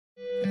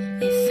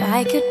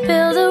I could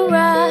build a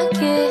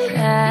rocket,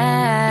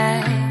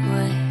 I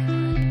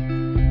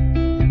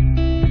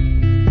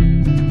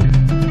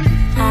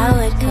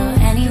would go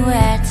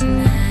anywhere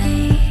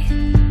tonight.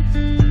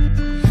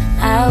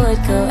 I would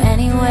go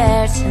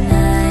anywhere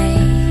tonight.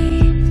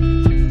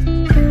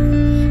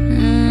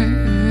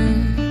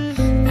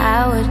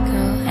 I would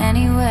go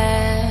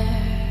anywhere.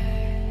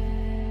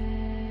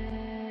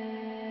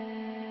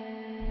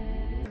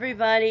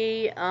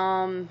 Everybody,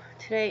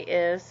 today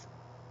is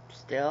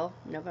still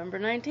November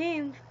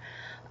 19th.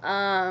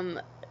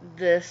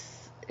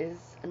 This is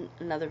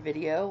another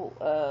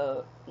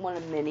video, one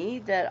of many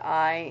that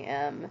I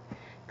am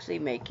actually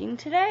making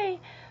today.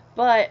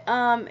 But,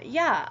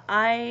 yeah,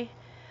 I,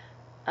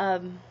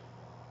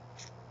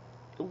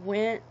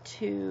 went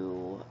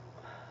to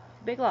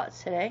Big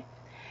Lots today,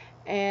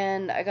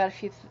 and I got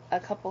a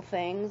couple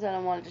things that I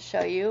wanted to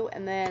show you,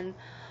 and then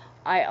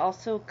I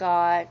also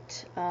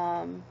got,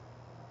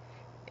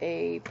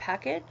 a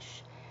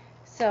package,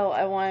 so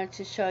I wanted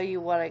to show you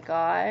what I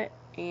got,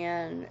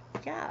 and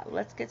yeah,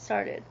 let's get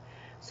started.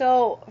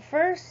 So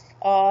first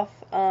off,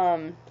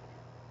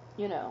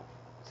 you know,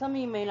 some of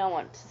you may not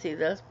want to see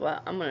this,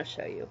 but I'm going to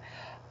show you.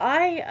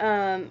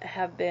 I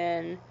have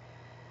been,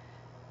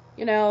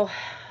 you know,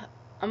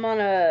 I'm on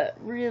a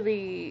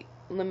really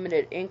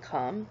limited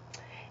income,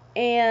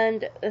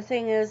 and the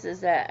thing is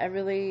that I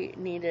really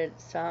needed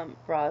some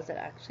bras that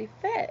actually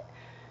fit.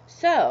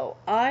 So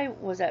I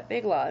was at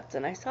Big Lots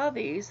and I saw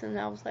these and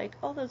I was like,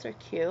 oh, those are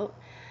cute.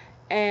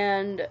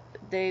 And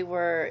they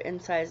were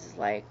in sizes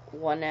like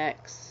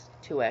 1X,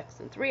 2X,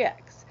 and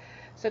 3X.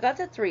 So I got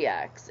the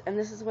 3X, and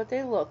this is what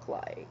they look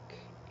like.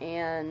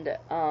 And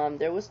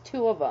there was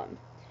 2 of them.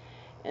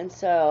 And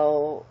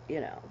so, you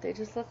know, they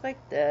just look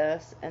like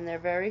this, and they're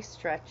very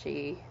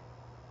stretchy.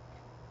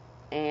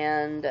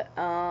 And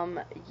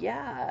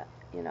yeah,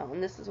 you know,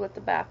 and this is what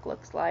the back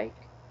looks like.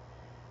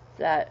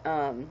 That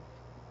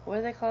what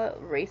do they call it?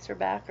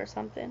 Racerback or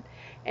something.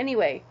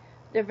 Anyway,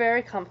 they're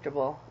very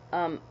comfortable.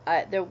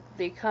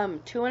 They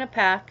come 2 in a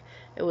pack.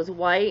 It was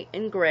white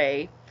and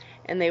gray,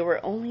 and they were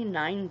only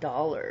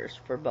 $9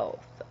 for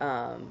both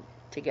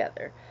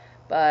together.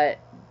 But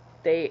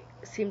they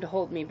seem to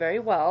hold me very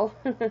well.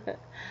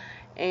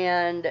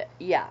 And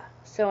yeah.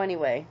 So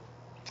anyway,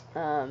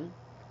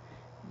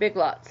 Big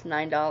Lots,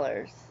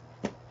 $9.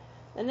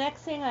 The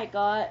next thing I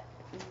got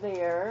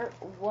there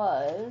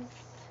was,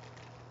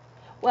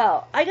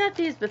 well, I got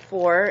these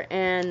before,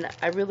 and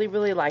I really,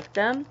 really liked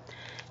them.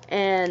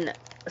 And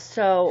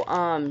so,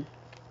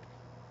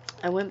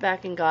 I went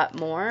back and got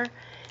more,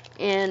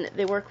 and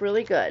they work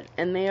really good.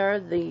 And they are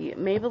the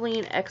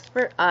Maybelline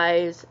Expert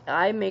Eyes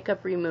Eye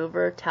Makeup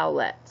Remover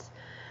Towelettes,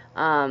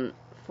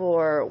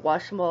 for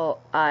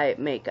washable eye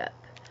makeup.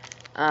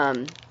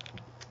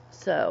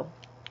 So,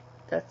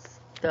 that's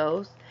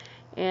those.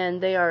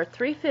 And they are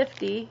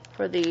 $3.50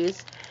 for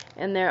these.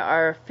 And there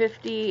are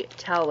 50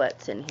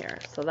 towelettes in here,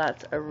 so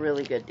that's a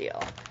really good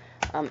deal.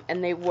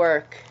 And they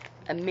work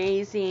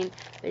amazing.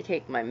 They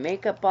take my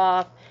makeup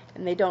off,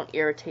 and they don't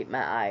irritate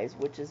my eyes,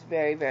 which is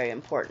very, very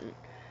important.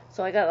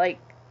 So I got like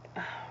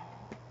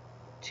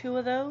 2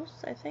 of those,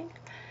 I think.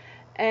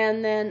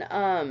 And then,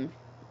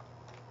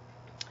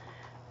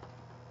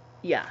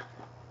 yeah.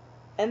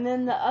 And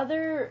then the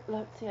other,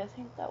 let's see, I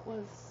think that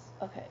was,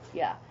 okay,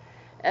 yeah.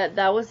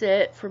 That was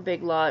it for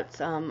Big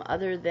Lots.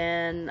 Other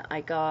than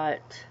I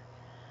got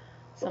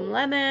some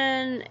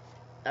lemon,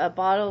 a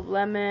bottle of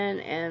lemon,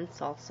 and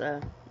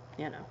salsa,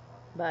 you know,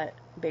 but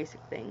basic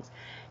things.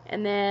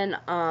 And then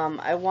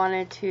I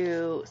wanted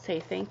to say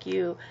thank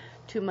you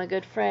to my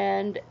good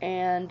friend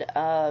and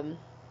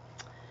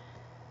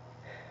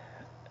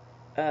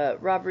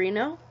Rob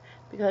Reno,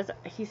 because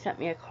he sent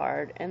me a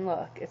card, and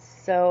look, it's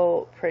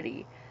so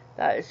pretty.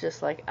 That is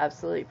just like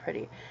absolutely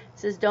pretty. It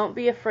says, "Don't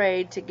be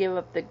afraid to give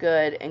up the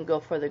good and go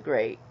for the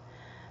great."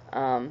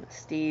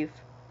 Steve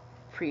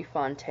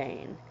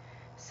Prefontaine.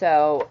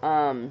 So,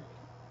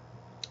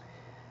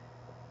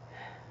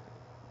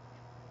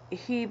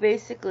 he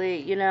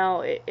basically, you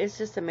know, it's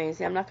just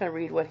amazing. I'm not going to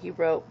read what he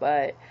wrote,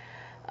 but,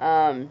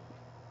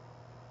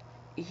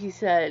 he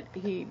said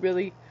he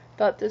really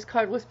thought this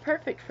card was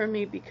perfect for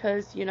me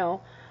because, you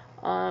know,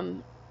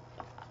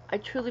 I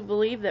truly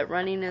believe that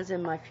running is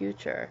in my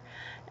future.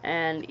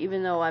 And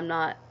even though I'm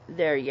not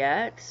there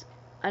yet,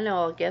 I know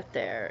I'll get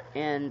there.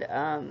 And,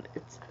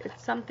 it's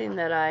something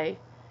that I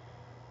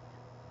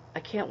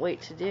can't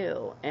wait to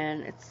do,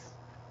 and it's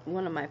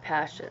one of my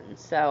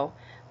passions. So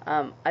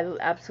I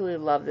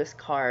absolutely love this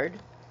card,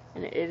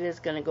 and it is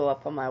going to go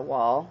up on my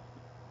wall.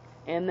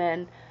 And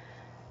then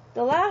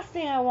the last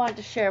thing I wanted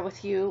to share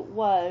with you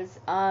was,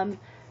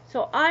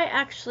 so I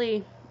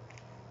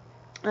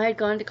had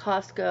gone to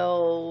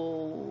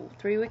Costco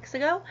 3 weeks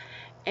ago,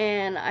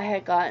 and I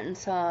had gotten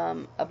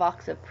a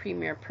box of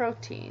Premier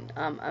Protein,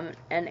 an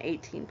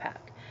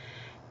 18-pack,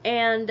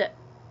 and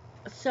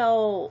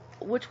so,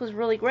 which was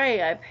really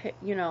great. I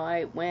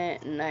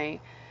went and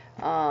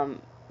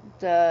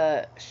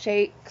the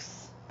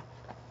shakes,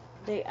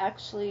 they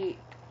actually,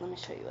 let me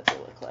show you what they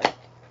look like.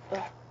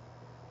 Ugh.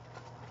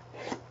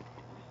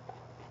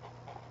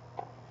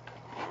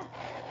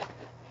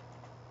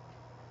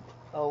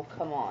 Oh,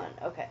 come on.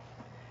 Okay.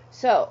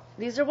 So,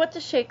 these are what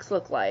the shakes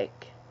look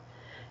like.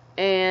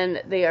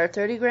 And they are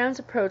 30 grams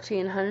of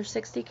protein,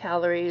 160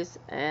 calories,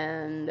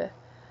 and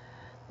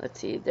let's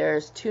see,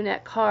 there's 2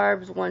 net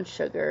carbs, 1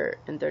 sugar,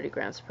 and 30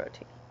 grams of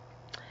protein.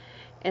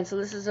 And so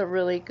this is a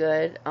really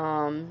good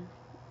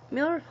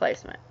meal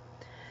replacement.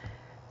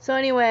 So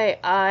anyway,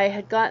 I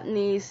had gotten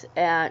these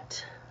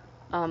at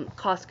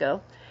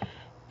Costco.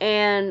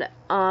 And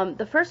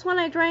the first one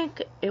I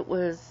drank,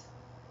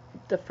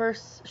 the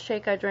first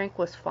shake I drank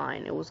was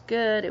fine. It was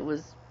good. It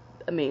was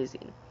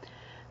amazing.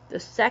 The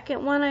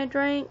second one I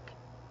drank,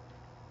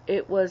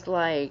 it was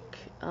like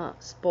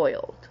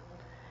spoiled.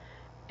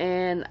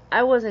 And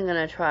I wasn't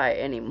going to try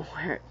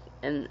anymore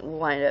and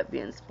wind up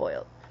being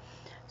spoiled.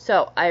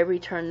 So I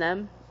returned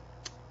them.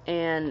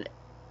 And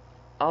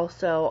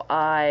also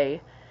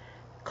I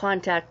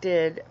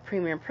contacted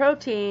Premier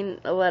Protein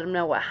to let them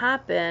know what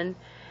happened.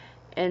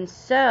 And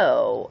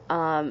so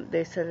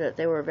they said that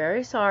they were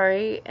very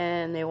sorry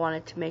and they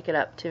wanted to make it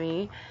up to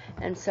me.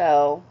 And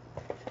so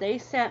they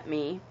sent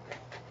me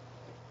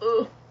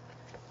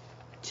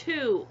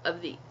 2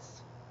 of these.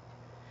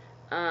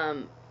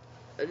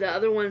 The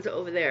other one's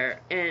over there,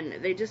 and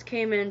they just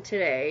came in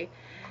today,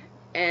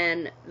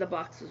 and the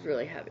box was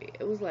really heavy.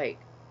 It was like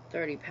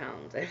 30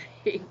 pounds, I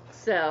think.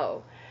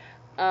 So,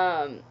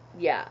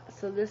 yeah.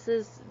 So this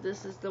is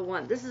the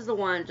one. This is the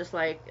one just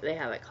like they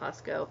have at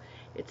Costco.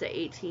 It's an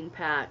 18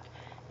 pack,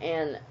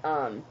 and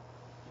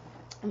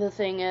the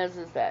thing is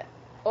that,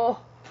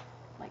 oh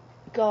my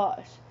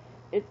gosh,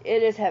 it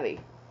is heavy.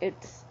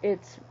 It's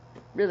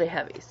really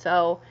heavy.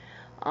 So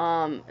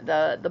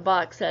the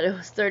box said it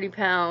was 30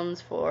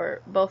 pounds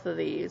for both of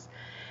these,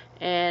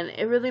 and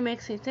it really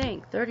makes me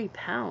think, 30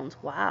 pounds,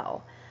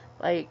 wow.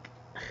 Like,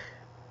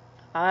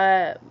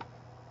 I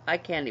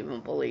can't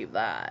even believe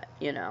that,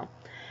 you know.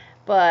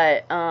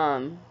 But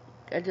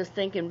just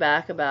thinking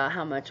back about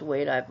how much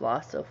weight I've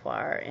lost so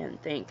far,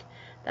 and think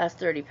that's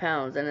 30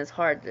 pounds, and it's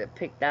hard to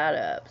pick that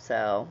up.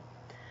 So,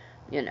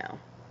 you know.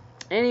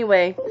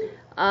 Anyway,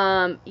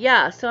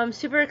 yeah, so I'm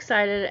super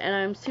excited, and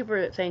I'm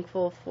super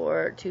thankful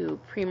to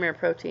Premier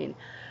Protein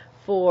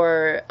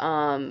for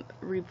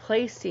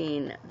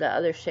replacing the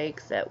other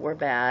shakes that were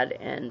bad,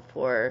 and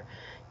for,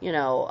 you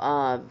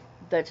know,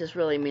 that just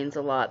really means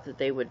a lot that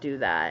they would do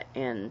that,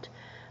 and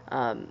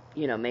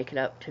you know, make it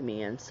up to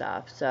me and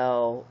stuff.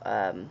 So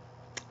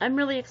I'm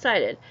really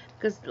excited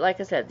because, like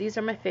I said, these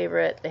are my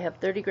favorite. They have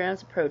 30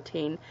 grams of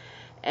protein.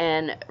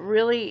 And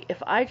really,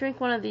 if I drink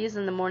one of these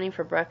in the morning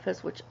for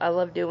breakfast, which I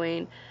love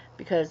doing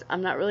because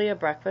I'm not really a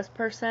breakfast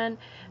person,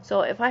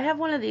 so if I have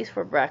one of these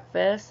for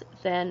breakfast,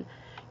 then,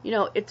 you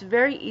know, it's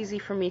very easy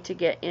for me to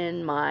get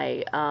in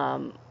my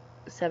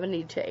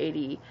 70 to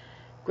 80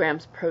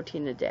 grams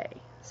protein a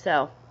day.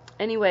 So,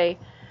 anyway,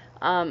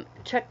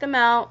 check them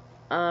out,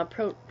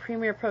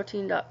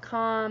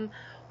 premierprotein.com,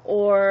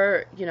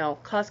 or, you know,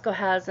 Costco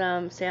has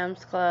them,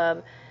 Sam's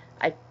Club,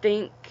 I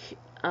think,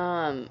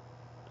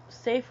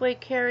 Safeway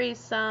carries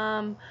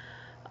some,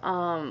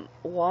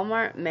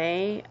 Walmart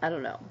may, I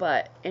don't know,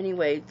 but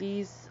anyway,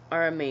 these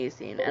are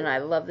amazing, and I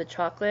love the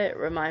chocolate. It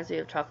reminds me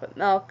of chocolate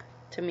milk,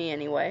 to me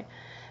anyway.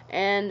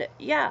 And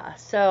yeah,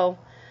 so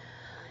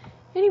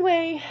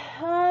anyway,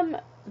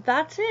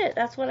 that's it.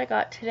 That's what I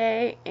got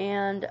today.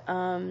 And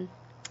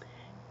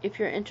if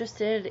you're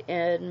interested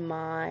in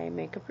my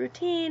makeup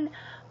routine,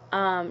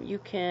 you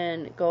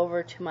can go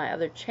over to my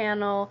other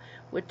channel,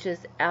 which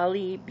is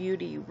Allie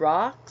Beauty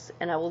Rocks,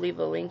 and I will leave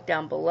a link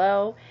down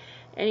below.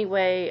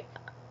 Anyway,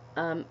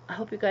 I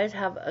hope you guys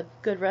have a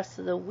good rest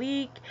of the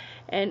week,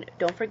 and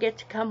don't forget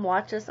to come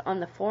watch us on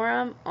the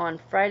forum on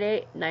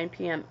Friday, 9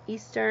 p.m.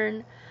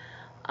 Eastern,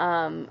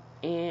 and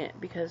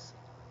because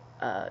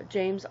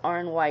James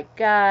R. White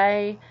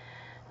Guy,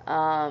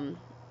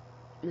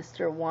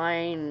 Mr.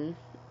 Wine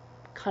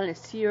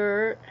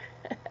Connoisseur,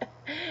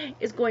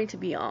 is going to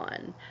be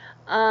on.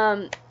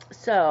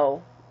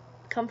 So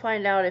come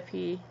find out if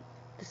he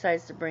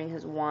decides to bring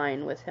his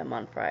wine with him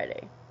on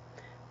Friday.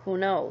 Who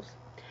knows?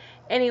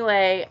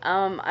 Anyway,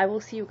 I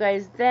will see you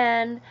guys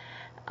then.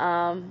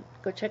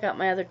 Go check out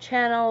my other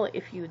channel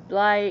if you'd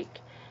like,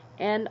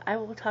 and I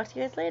will talk to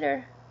you guys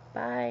later.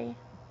 Bye.